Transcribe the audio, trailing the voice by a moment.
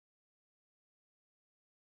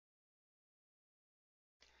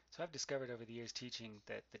So I've discovered over the years teaching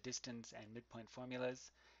that the distance and midpoint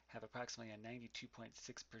formulas have approximately a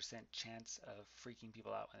 92.6% chance of freaking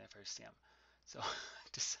people out when they first see them. So I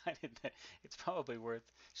decided that it's probably worth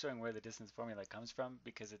showing where the distance formula comes from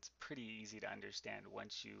because it's pretty easy to understand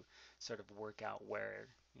once you sort of work out where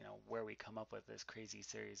we come up with this crazy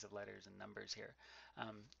series of letters and numbers here.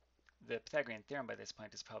 Um, the Pythagorean theorem by this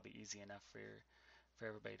point is probably easy enough for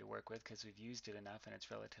everybody to work with because we've used it enough and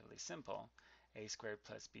it's relatively simple. A squared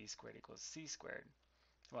plus b squared equals c squared.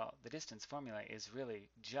 Well, the distance formula is really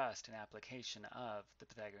just an application of the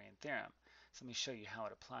Pythagorean theorem. So let me show you how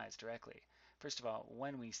it applies directly. First of all,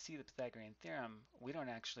 when we see the Pythagorean theorem, we don't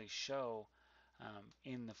actually show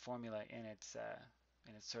in the formula in its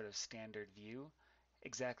sort of standard view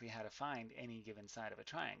exactly how to find any given side of a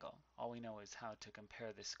triangle. All we know is how to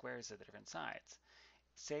compare the squares of the different sides.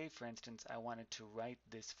 Say, for instance, I wanted to write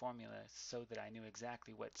this formula so that I knew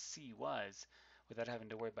exactly what C was without having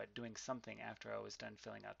to worry about doing something after I was done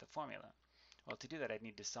filling out the formula. Well, to do that, I'd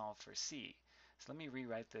need to solve for C. So let me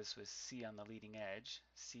rewrite this with C on the leading edge.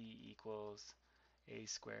 C equals a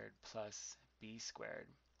squared plus b squared.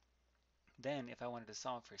 Then, if I wanted to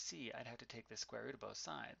solve for C, I'd have to take the square root of both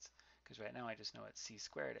sides, because right now I just know what C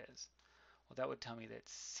squared is. Well, that would tell me that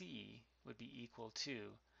C would be equal to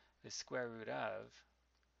the square root of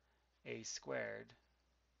a squared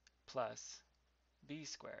plus b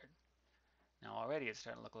squared. Now already it's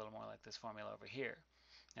starting to look a little more like this formula over here.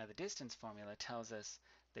 Now the distance formula tells us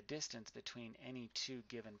the distance between any two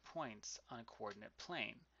given points on a coordinate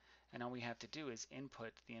plane. And all we have to do is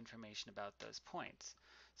input the information about those points.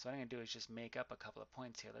 So what I'm going to do is just make up a couple of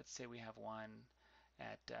points here. Let's say we have one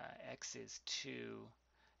at x is 2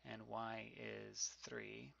 and y is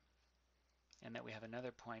 3. And that we have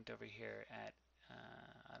another point over here at,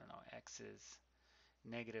 I don't know, x is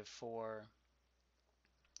 -4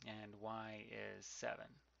 and y is 7.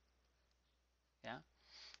 Yeah?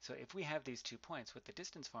 So if we have these 2 points, what the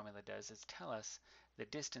distance formula does is tell us the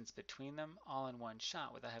distance between them all in one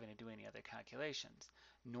shot without having to do any other calculations.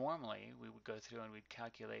 Normally, we would go through and we'd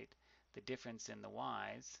calculate the difference in the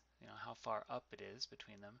y's, how far up it is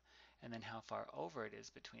between them, and then how far over it is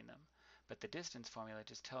between them. But the distance formula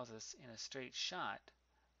just tells us in a straight shot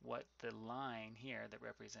what the line here that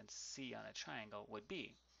represents C on a triangle would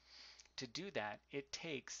be. To do that, it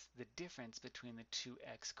takes the difference between the two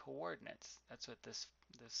x coordinates. That's what this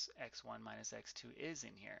x1 minus x2 is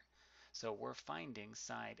in here. So we're finding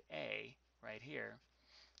side A right here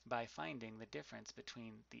by finding the difference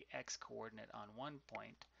between the x coordinate on one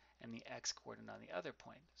point and the x coordinate on the other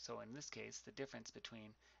point. So in this case, the difference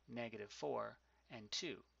between -4 and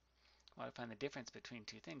 2. Well, to find the difference between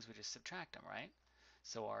two things, we just subtract them, right?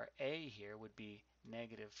 So our A here would be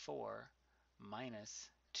 -4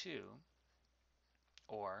 minus 2,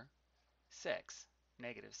 or 6,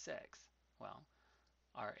 -6. Well,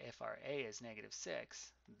 if our A is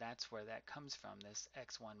 -6, that's where that comes from, this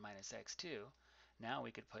x1 minus x2. Now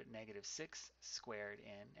we could put -6 squared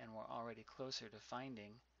in, and we're already closer to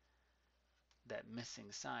finding that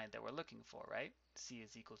missing side that we're looking for, right? C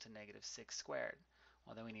is equal to -6 squared.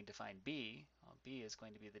 Well, then we need to find B. Well, B is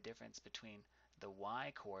going to be the difference between the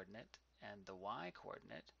y coordinate and the y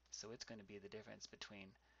coordinate. So it's going to be the difference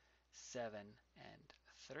between 7 and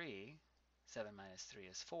 3. 7 minus 3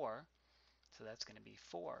 is 4, so that's going to be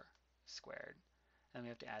 4 squared. And we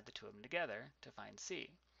have to add the two of them together to find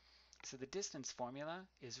C. So the distance formula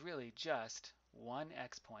is really just one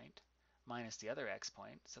x point minus the other x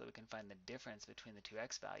point, so that we can find the difference between the two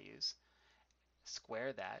x values,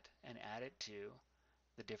 square that, and add it to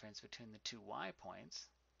the difference between the two y points,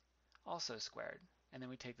 also squared. And then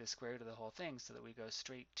we take the square root of the whole thing so that we go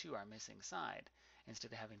straight to our missing side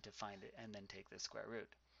instead of having to find it and then take the square root.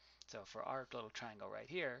 So for our little triangle right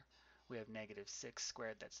here, we have -6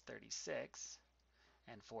 squared, that's 36,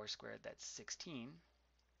 and 4 squared, that's 16.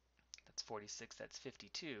 That's 46, that's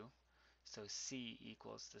 52. So C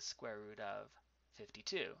equals the square root of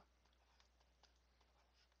 52,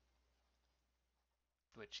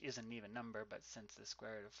 which isn't an even number, but since the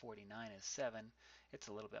square root of 49 is 7, it's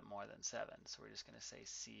a little bit more than 7. So we're just going to say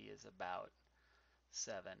C is about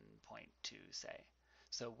 7.2, say.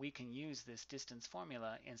 So we can use this distance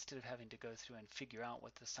formula instead of having to go through and figure out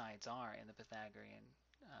what the sides are in the Pythagorean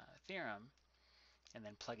theorem and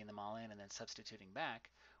then plugging them all in and then substituting back.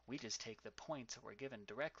 We just take the points that were given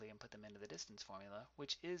directly and put them into the distance formula,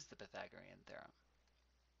 which is the Pythagorean theorem.